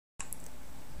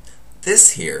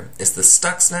This here is the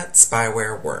Stuxnet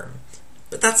spyware worm.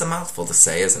 But that's a mouthful to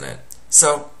say, isn't it?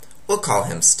 So, we'll call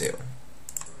him Stu.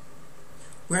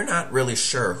 We're not really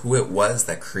sure who it was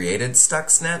that created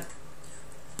Stuxnet,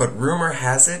 but rumor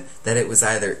has it that it was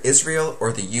either Israel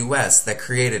or the US that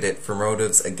created it for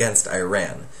motives against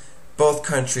Iran. Both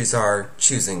countries are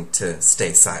choosing to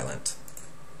stay silent.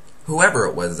 Whoever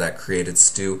it was that created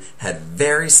Stu had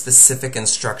very specific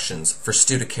instructions for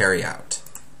Stu to carry out.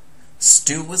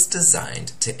 Stu was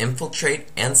designed to infiltrate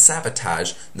and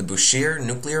sabotage the Bushehr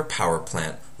nuclear power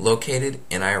plant located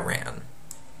in Iran.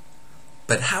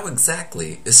 But how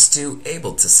exactly is Stu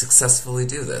able to successfully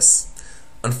do this?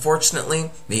 Unfortunately,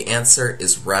 the answer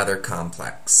is rather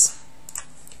complex.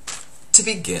 To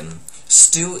begin,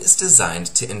 Stu is designed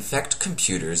to infect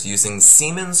computers using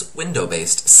Siemens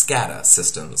window-based SCADA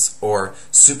systems, or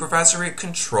Supervisory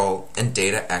Control and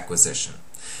Data Acquisition.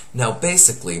 Now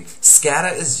basically,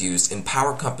 SCADA is used in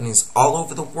power companies all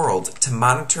over the world to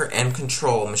monitor and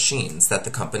control machines that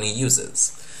the company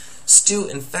uses. Stu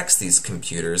infects these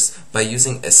computers by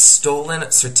using a stolen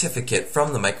certificate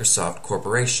from the Microsoft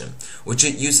Corporation, which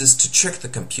it uses to trick the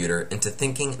computer into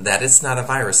thinking that it's not a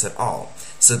virus at all,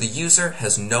 so the user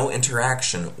has no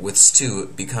interaction with Stu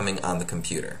becoming on the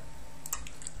computer.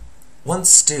 Once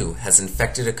Stu has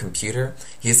infected a computer,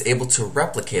 he is able to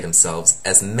replicate himself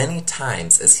as many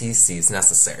times as he sees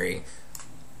necessary.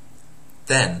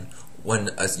 Then, when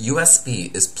a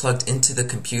USB is plugged into the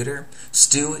computer,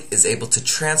 Stu is able to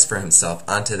transfer himself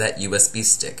onto that USB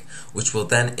stick, which will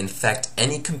then infect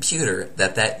any computer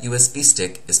that that USB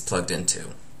stick is plugged into.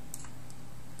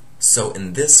 So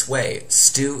in this way,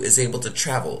 Stu is able to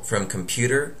travel from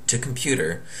computer to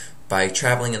computer by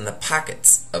traveling in the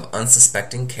pockets of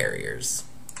unsuspecting carriers.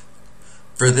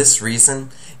 For this reason,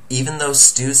 even though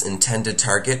Stu's intended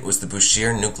target was the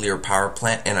Bushehr nuclear power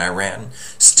plant in Iran,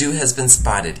 Stu has been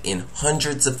spotted in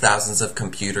hundreds of thousands of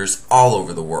computers all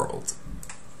over the world.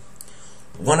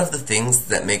 One of the things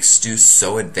that makes Stu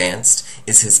so advanced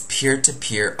is his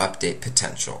peer-to-peer update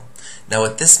potential. Now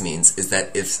what this means is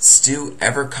that if Stu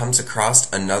ever comes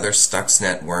across another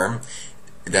Stuxnet worm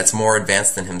that's more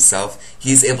advanced than himself,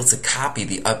 he's able to copy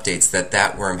the updates that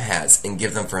that worm has and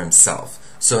give them for himself.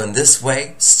 So in this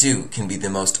way, Stu can be the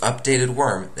most updated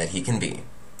worm that he can be.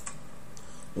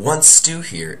 Once Stu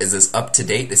here is as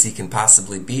up-to-date as he can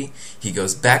possibly be, he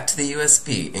goes back to the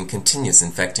USB and continues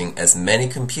infecting as many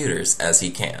computers as he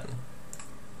can.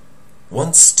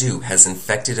 Once Stu has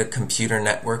infected a computer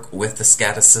network with the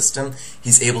SCADA system,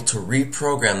 he's able to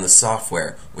reprogram the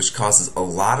software, which causes a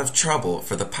lot of trouble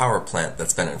for the power plant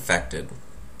that's been infected.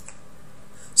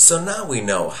 So now we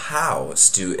know how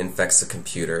Stu infects a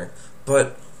computer,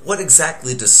 but what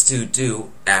exactly does Stu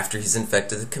do after he's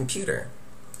infected the computer?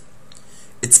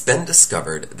 It's been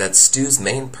discovered that Stu's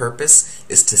main purpose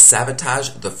is to sabotage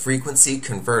the frequency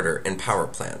converter in power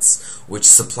plants, which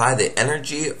supply the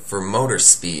energy for motor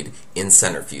speed in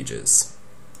centrifuges.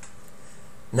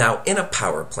 Now, in a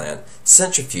power plant,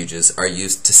 centrifuges are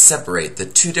used to separate the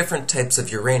two different types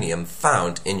of uranium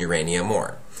found in uranium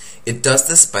ore. It does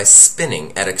this by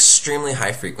spinning at extremely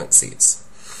high frequencies.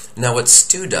 Now what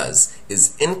Stu does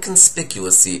is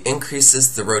inconspicuously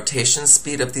increases the rotation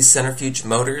speed of these centrifuge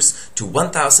motors to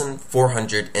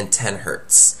 1,410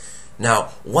 Hertz. Now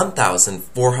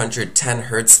 1,410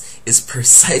 Hertz is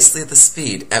precisely the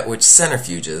speed at which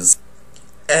centrifuges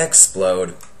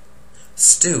explode.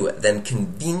 Stu then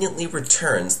conveniently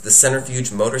returns the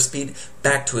centrifuge motor speed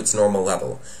back to its normal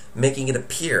level, making it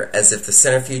appear as if the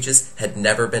centrifuges had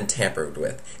never been tampered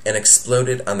with and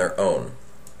exploded on their own.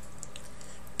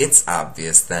 It's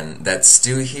obvious then that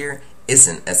Stu here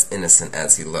isn't as innocent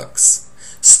as he looks.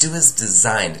 Stu is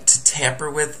designed to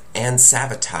tamper with and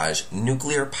sabotage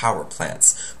nuclear power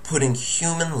plants, putting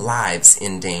human lives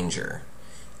in danger.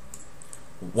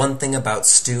 One thing about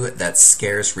Stu that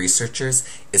scares researchers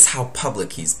is how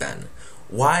public he's been.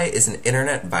 Why is an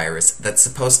internet virus that's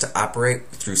supposed to operate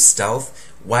through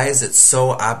stealth, why is it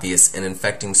so obvious in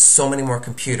infecting so many more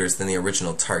computers than the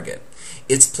original target?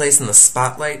 Its place in the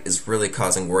spotlight is really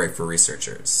causing worry for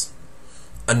researchers.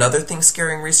 Another thing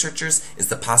scaring researchers is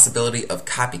the possibility of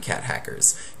copycat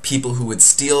hackers, people who would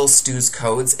steal Stu's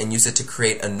codes and use it to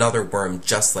create another worm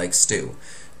just like Stu.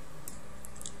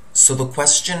 So the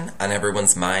question on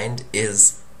everyone's mind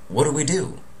is, what do we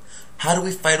do? How do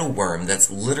we fight a worm that's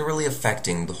literally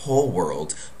affecting the whole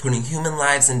world, putting human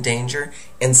lives in danger,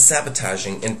 and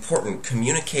sabotaging important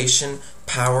communication,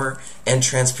 power, and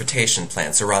transportation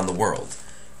plants around the world?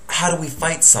 How do we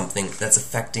fight something that's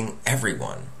affecting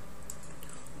everyone?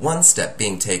 One step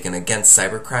being taken against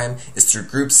cybercrime is through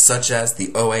groups such as the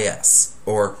OAS,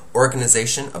 or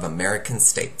Organization of American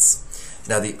States.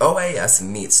 Now, the OAS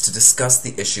meets to discuss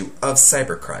the issue of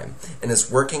cybercrime and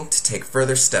is working to take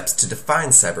further steps to define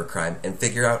cybercrime and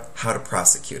figure out how to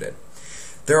prosecute it.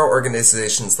 There are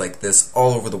organizations like this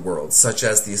all over the world, such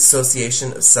as the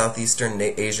Association of Southeastern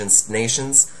Asian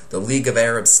Nations, the League of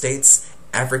Arab States,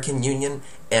 African Union,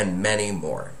 and many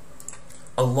more.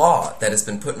 A law that has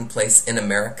been put in place in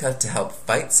America to help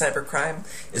fight cybercrime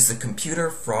is the Computer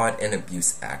Fraud and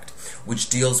Abuse Act, which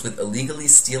deals with illegally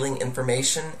stealing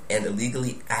information and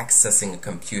illegally accessing a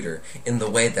computer in the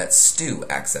way that Stu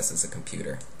accesses a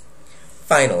computer.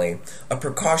 Finally, a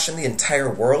precaution the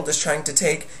entire world is trying to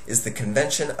take is the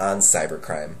Convention on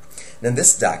Cybercrime. Now,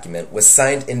 this document was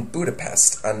signed in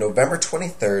Budapest on November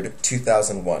 23,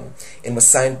 2001, and was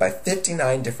signed by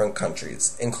 59 different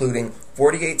countries, including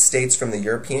 48 states from the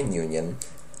European Union,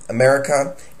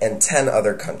 America, and 10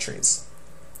 other countries.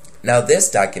 Now,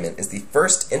 this document is the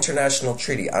first international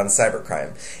treaty on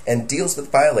cybercrime and deals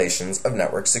with violations of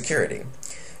network security.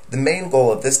 The main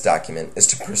goal of this document is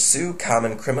to pursue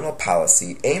common criminal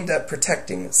policy aimed at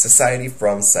protecting society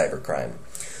from cybercrime.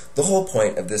 The whole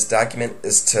point of this document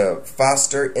is to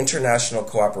foster international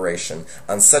cooperation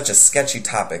on such a sketchy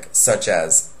topic such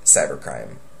as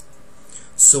cybercrime.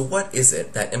 So what is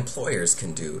it that employers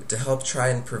can do to help try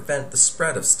and prevent the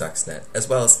spread of Stuxnet as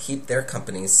well as keep their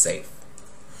companies safe?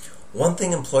 One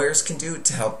thing employers can do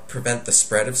to help prevent the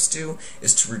spread of Stu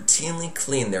is to routinely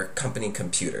clean their company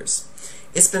computers.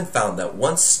 It's been found that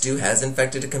once Stu has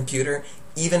infected a computer,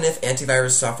 even if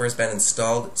antivirus software has been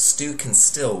installed, Stu can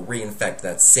still reinfect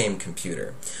that same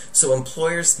computer. So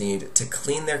employers need to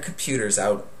clean their computers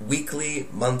out weekly,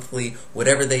 monthly,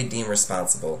 whatever they deem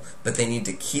responsible, but they need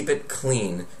to keep it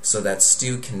clean so that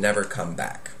Stu can never come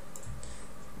back.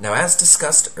 Now, as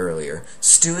discussed earlier,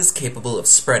 Stu is capable of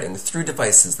spreading through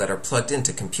devices that are plugged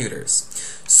into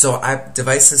computers. So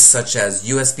devices such as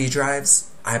USB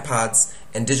drives, iPods,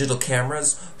 and digital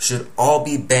cameras should all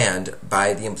be banned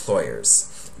by the employers.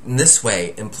 In this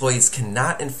way, employees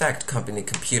cannot infect company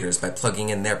computers by plugging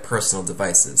in their personal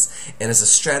devices, and is a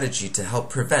strategy to help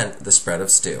prevent the spread of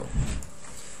Stu.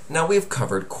 Now, we've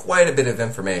covered quite a bit of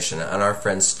information on our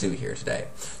friend Stu here today,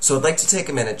 so I'd like to take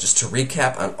a minute just to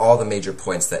recap on all the major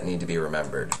points that need to be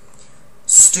remembered.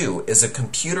 Stu is a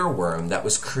computer worm that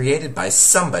was created by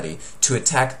somebody to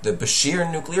attack the Bushehr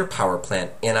nuclear power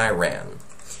plant in Iran.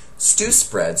 Stu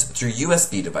spreads through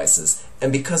USB devices,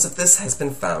 and because of this has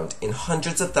been found in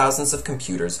hundreds of thousands of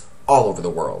computers all over the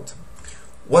world.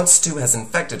 Once Stu has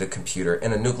infected a computer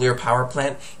in a nuclear power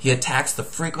plant, he attacks the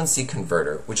frequency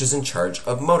converter, which is in charge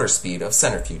of motor speed of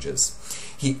centrifuges.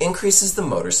 He increases the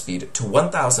motor speed to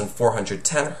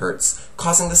 1,410 Hz,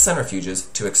 causing the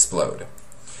centrifuges to explode.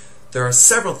 There are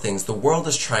several things the world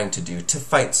is trying to do to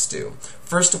fight Stu,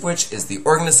 first of which is the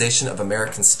Organization of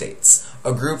American States,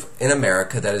 a group in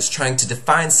America that is trying to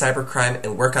define cybercrime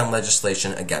and work on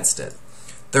legislation against it.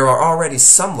 There are already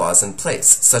some laws in place,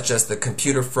 such as the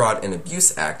Computer Fraud and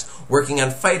Abuse Act, working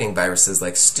on fighting viruses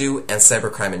like Stu and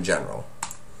cybercrime in general.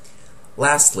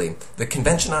 Lastly, the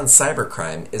Convention on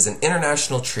Cybercrime is an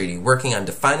international treaty working on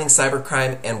defining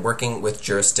cybercrime and working with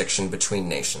jurisdiction between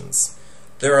nations.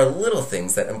 There are little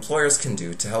things that employers can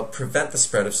do to help prevent the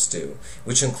spread of Stu,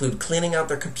 which include cleaning out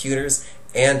their computers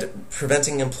and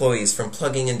preventing employees from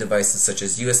plugging in devices such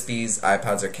as USBs,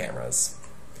 iPods, or cameras.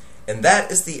 And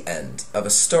that is the end of a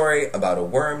story about a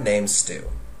worm named Stu.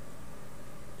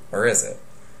 Or is it?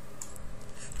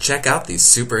 Check out these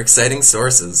super exciting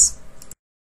sources.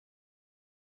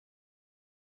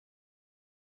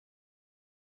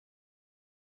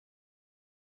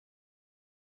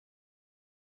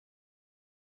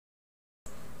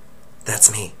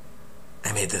 That's me.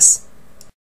 I made this.